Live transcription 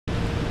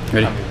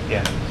Ready?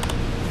 Yeah.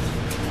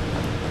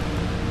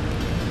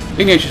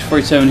 Big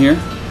H47 here.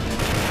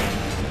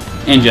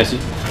 And Jesse.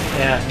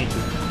 Yeah, me too.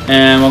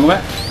 And welcome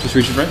back. Just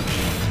reaching for it.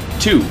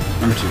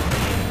 Number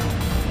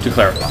 2. To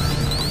clarify.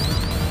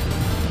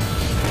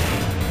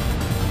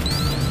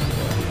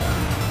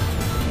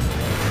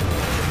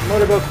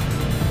 Motorboat.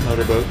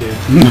 Motorboat, dude.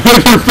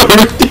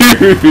 Motorboat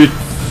dude!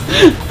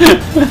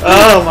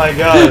 Oh my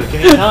god,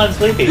 can you tell I'm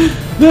sleepy?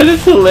 That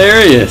is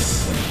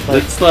hilarious.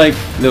 Like- It's like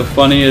the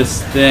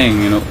funniest thing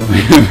we've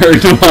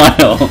heard in a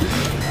while.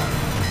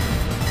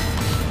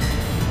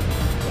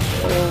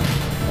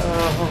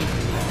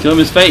 Kill him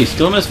in his face.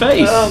 Kill him in his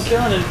face. Oh, I'm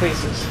killing in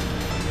faces.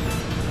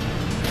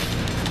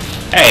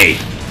 Hey!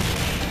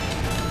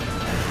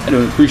 I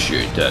don't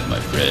appreciate that, my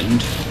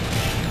friend.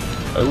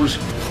 I will just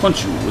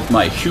punch you with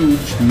my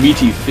huge,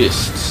 meaty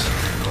fists.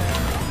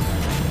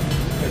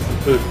 There's some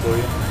food for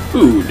you.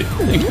 Food.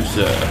 Thank you,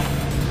 sir.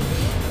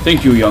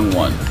 Thank you, young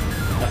one.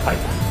 A pipe.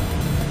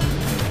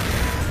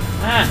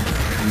 Ah!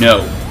 No.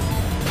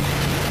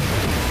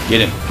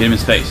 Get him. Get him in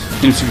his face.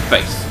 Get him in his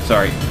face.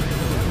 Sorry.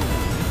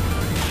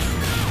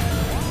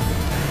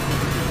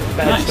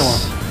 Bad Nice. storm.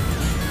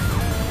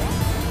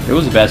 It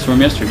was a bad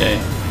storm yesterday.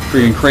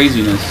 Freaking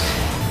craziness.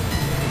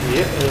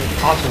 Yeah, it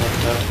was awesome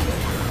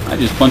though. I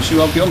just punched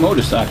you off your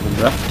motorcycle,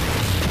 bruh.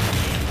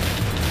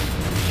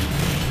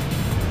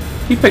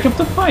 He picked up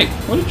the pipe.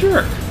 What a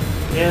jerk.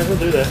 Yeah, we'll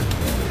do that.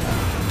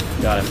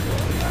 Got him.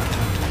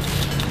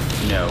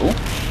 No.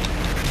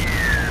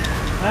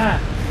 Ah!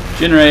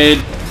 Generate.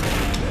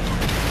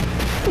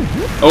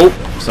 Oh,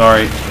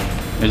 sorry.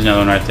 There's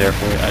another one right there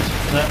for you. That's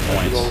No, that's the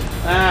points. gold.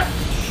 Ah!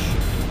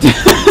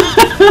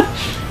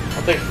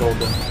 I'll take the gold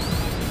though.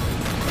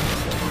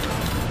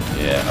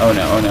 Yeah. Oh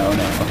no. Oh no. Oh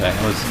no. Okay.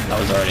 I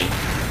was already.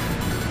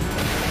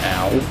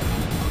 Ow.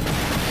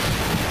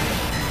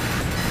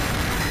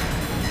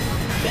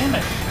 Damn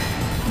it!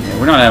 Yeah,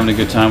 we're not having a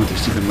good time with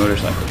these stupid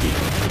motorcycle people.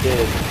 I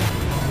did.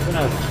 When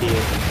I was a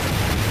kid.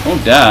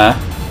 Don't die.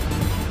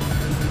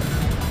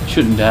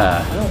 Shouldn't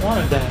die. I don't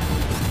want to die.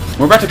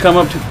 We're about to come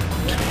up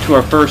to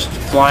our first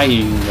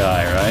flying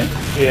guy, right?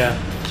 Yeah.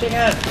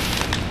 Chicken!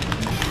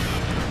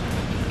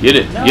 Get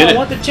it. No, Get I it.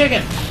 want the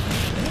chicken!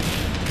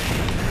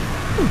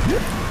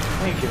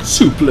 Thank you.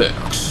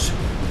 Suplex.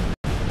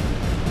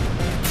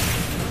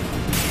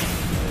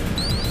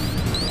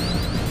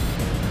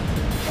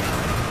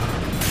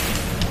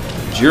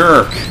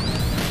 Jerk.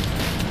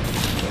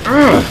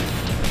 Ugh.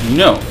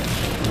 No.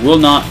 Will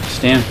not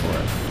stand for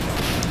it.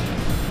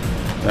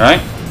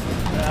 Alright?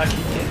 I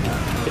keep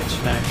getting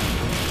smacked.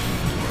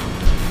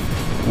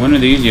 When are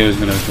these Yos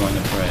gonna join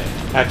the fray?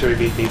 After we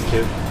beat these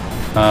two.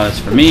 It's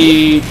for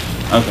me.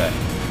 Okay.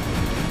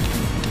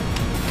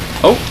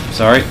 Oh,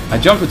 sorry. I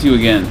jumped with you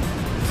again.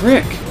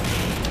 Frick.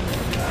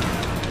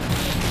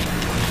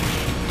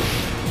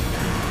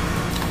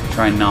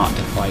 Try not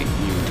to fight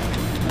you.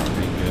 That would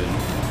be good.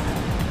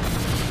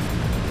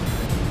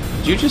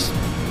 Did you just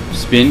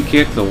spin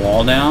kick the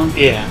wall down?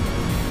 Yeah.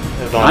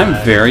 I'm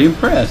very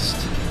impressed.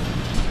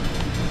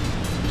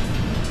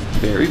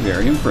 Very,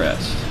 very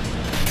impressed.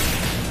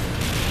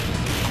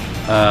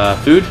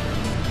 Food?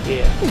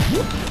 Yeah.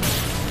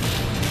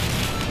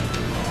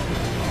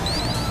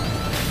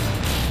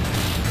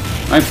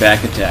 My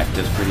back attack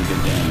does pretty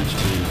good damage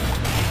too,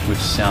 which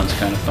sounds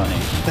kind of funny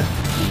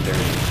and dirty.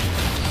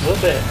 A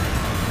little bit.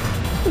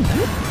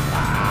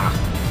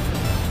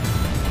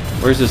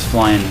 Where's this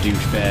flying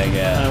douchebag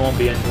at? I won't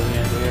be until the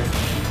end here.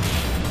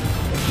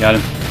 Got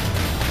him.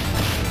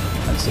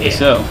 I'd say Yeah.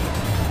 so.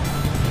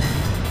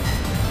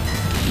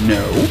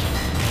 No.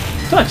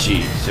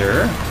 Touchy,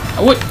 sir.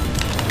 What?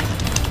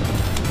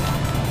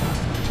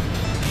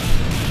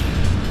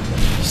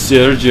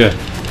 Surge.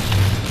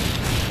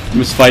 We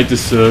must fight the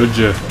Surge.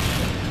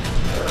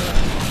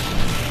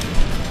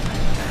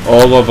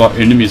 All of our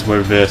enemies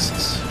wear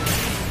vests.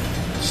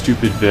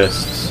 Stupid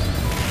vests.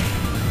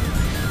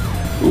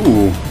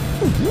 Ooh.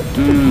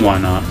 Why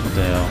not? What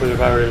the hell? But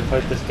if I were to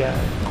fight this guy.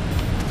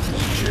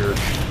 Jerk.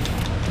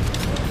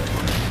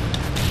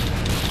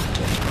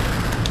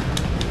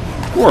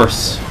 Of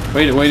course.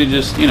 Way to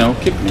just, you know,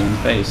 kick me in the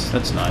face.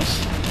 That's nice.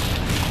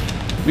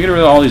 We get rid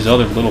of all these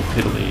other little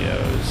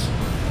piddly-os.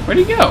 Where'd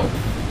he go?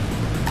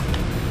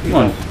 Come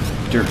on,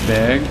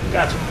 dirtbag.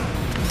 Gotcha.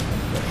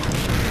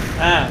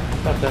 Ah,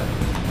 fuck that.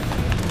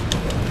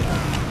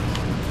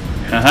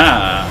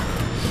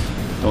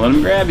 Haha. Don't let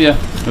him grab you.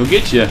 He'll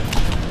get you.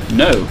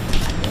 No.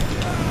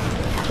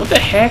 What the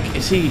heck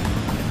is he?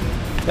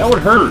 That would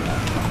hurt.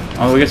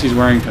 Oh, I guess he's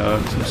wearing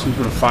some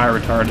sort of fire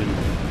retardant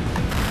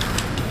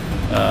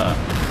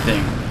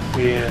thing.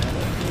 Yeah.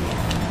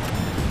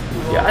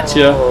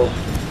 Gotcha. Oh.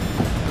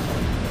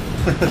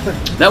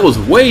 That was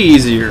way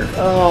easier.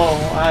 Oh,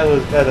 I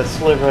was at a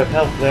sliver of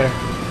health there.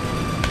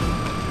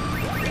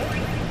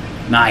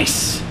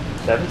 Nice.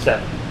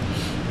 7-7.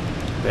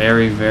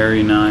 Very,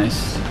 very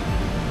nice.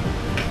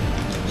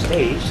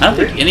 Stage. I don't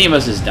think any of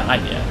us has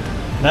died yet.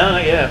 No,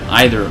 not yet.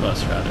 Either of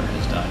us, rather,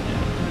 has died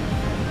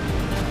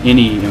yet.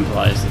 Any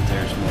implies that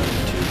there's more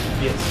than two.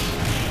 Yes.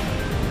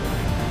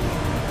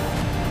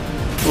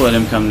 let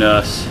him come to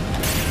us.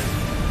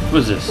 What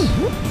is this?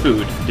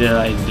 Food.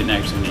 I didn't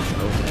actually need to.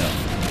 Oh, what the hell?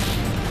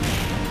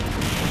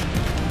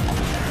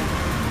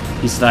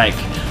 He's like,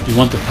 you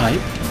want the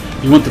pipe?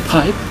 You want the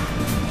pipe?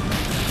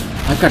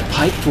 I've got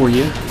pipe for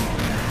you.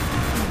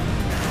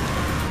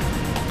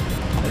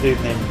 A dude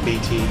named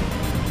BT.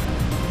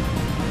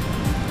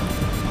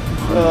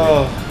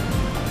 Oh.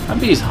 I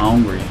bet he's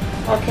hungry.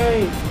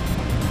 Okay.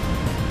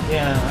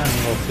 Yeah, I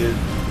don't know food.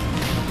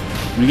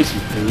 Can we get some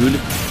food?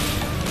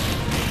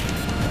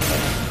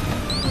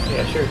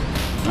 Yeah, sure. I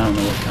don't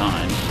know what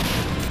kind.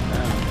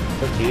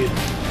 Fuck you.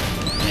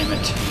 Damn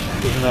it.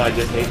 Even though I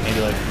just ate maybe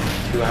like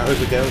 2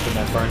 hours ago, then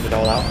I burned it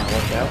all out when I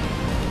worked out.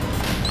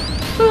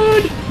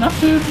 Food! Not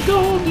food,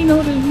 gold, you know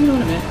what I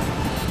meant.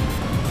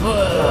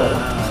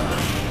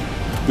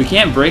 We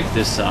can't break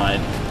this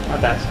side.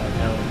 Not that side,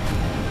 no.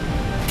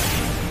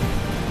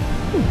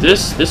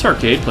 This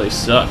arcade place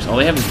sucks. All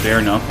they have is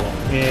bare knuckle.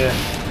 Yeah.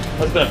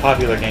 That's been a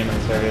popular game in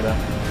this area, though.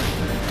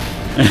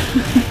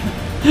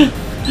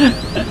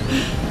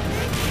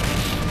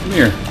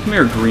 Come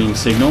here, green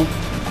signal.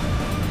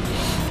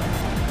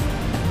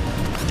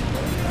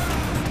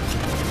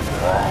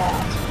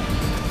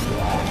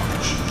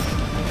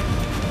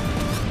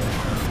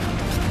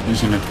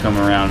 He's gonna come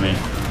around me.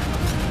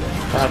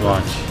 Just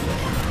watch.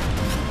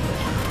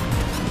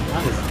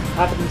 I'm just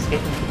hopping and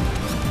skating.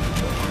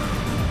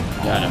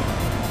 Got him.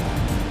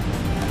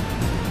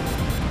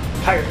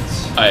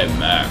 Pirates. I am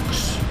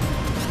Max.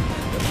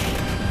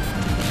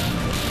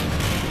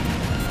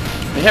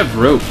 They have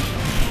rope.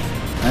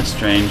 That's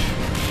strange.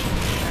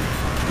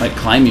 Like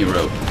climby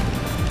rope.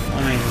 I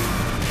mean,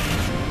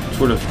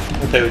 Sort of.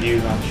 what they would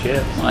use on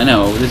ships. I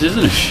know, this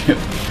isn't a ship.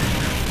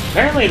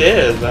 Apparently it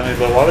is. I mean,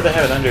 but why would they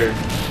have it under?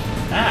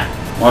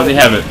 Why do they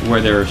have it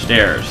where there are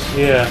stairs?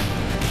 Yeah.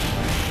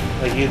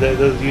 Like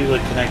those usually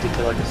connected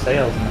to like the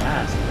sails and the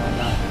mast and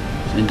whatnot.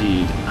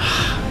 Indeed.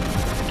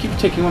 I keep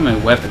taking away my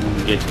weapon when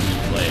we get to a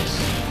new place.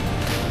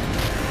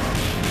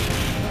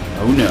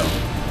 Oh no.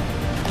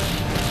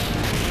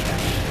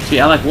 See,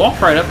 I like walk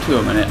right up to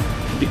him and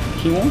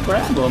he won't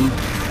grab them.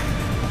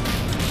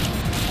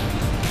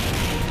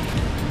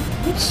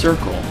 What's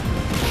circle?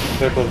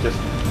 Circle just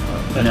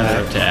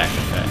Another attack,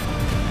 okay.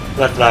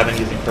 That's what I've been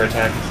using for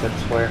attack instead of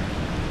square.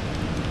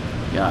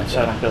 So I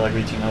Gotcha. don't feel like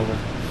reaching over.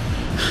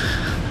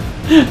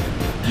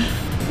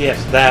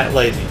 Yes, that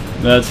lazy.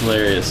 That's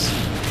hilarious.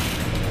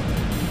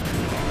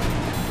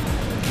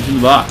 What's in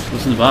the box?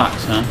 What's in the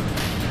box, huh?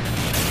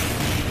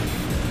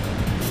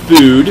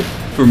 Food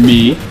for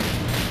me.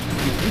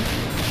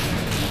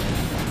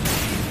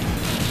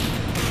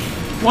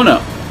 One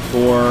up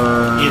for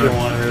Either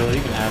one, really.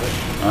 You can have it.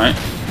 Alright.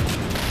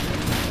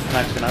 I'm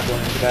actually not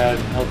doing too bad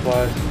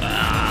health-wise.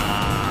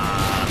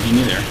 Me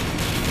neither.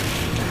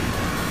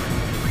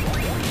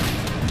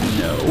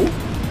 No.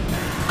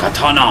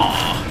 Katana!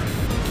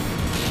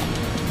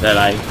 That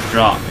I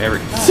drop every...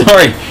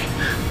 Sorry!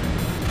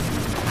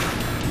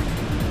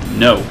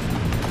 No.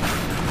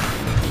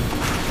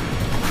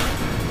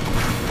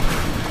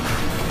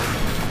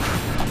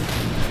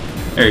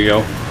 There you go.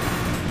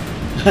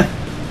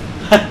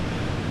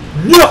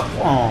 No!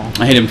 Oh.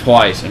 I hit him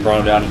twice and brought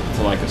him down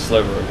to like a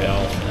sliver of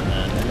health,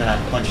 And then I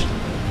punched him.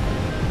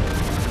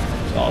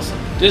 it's awesome.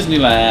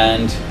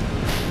 Disneyland.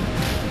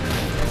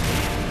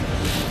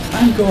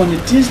 I'm going to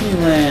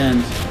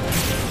Disneyland.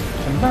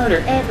 To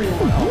murder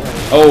everyone.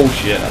 Oh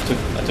shit! I took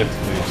the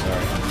food.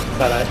 Sorry.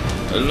 But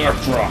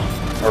Electra,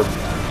 or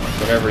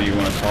whatever you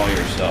want to call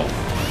yourself.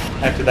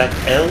 after that,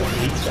 El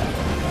Lisa.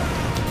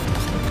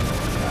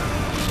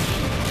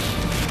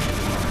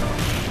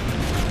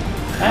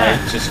 I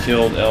just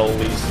killed El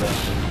Lisa.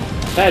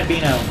 Bad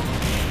Beano.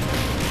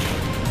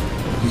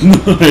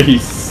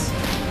 Nice.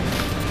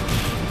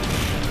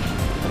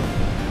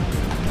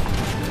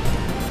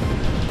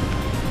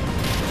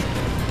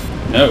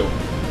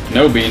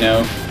 No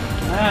Beano.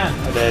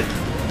 I'm dead.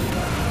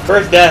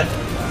 First death.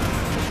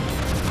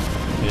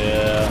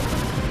 Yeah.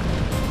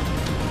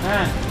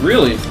 Ah.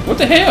 Really? What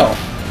the hell?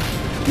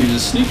 He's a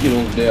sneaky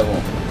little devil.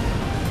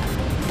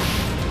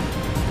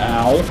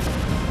 Ow.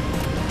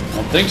 I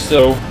don't think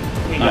so.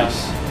 We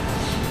Nice.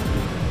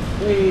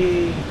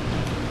 Whee.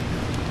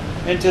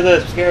 Into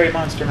the scary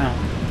monster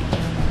mountain.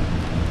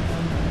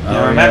 Oh,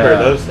 Now remember,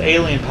 yeah. those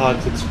alien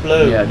pods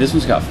explode. Yeah, this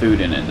one's got food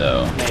in it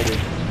though. Maybe.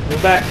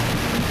 Move back.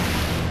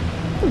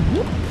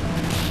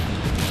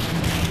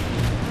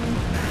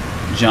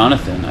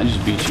 Jonathan, I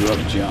just beat you up,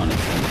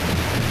 Jonathan.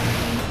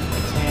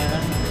 Katana.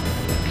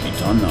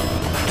 Kitana.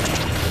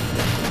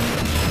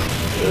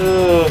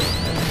 Ugh.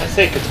 I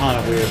say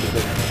katana weird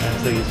because I'm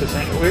so used to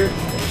saying it weird. Not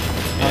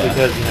Yeah.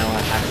 because, you know,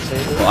 I have to say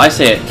it weird. Well, I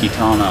say it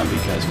Kitana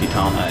because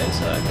Kitana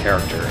is a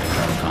character in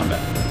Mortal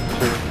Kombat.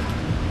 True.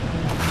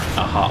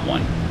 A hot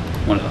one.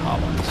 One of the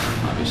hot ones,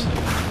 obviously.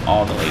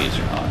 All the ladies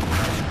are hot.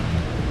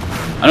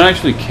 I don't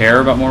actually care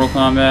about Mortal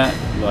Kombat,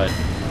 but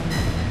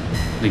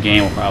the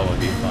game will probably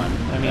be fun.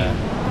 I mean, Yeah.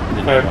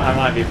 I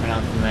might be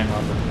pronouncing the name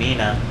wrong, but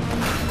Mina.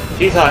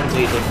 She's hot until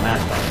you take the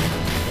mask off.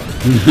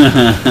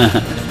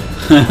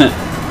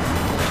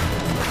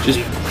 Just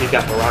She's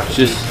got the rocket.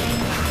 Just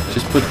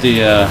Just put the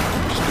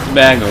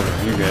bag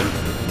over. You're good.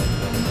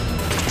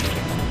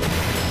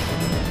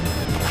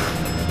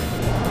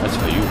 That's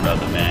for you,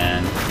 brother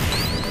man.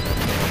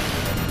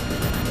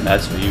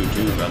 That's for you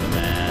too, brother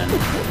man.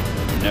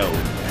 No.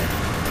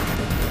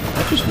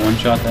 I just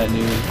one-shot that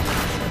dude.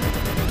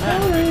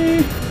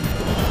 Sorry.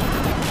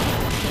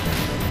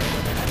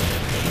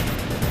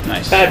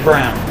 Nice. Bad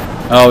Brown.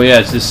 Oh yeah,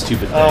 it's this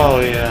stupid thing. Oh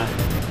yeah.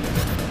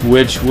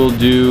 Which we'll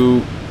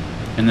do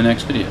in the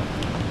next video.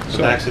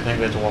 So I actually think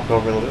we have to walk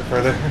over a little bit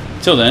further.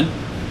 Till then,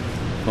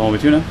 Going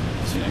with Tuna.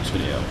 See you next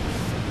video.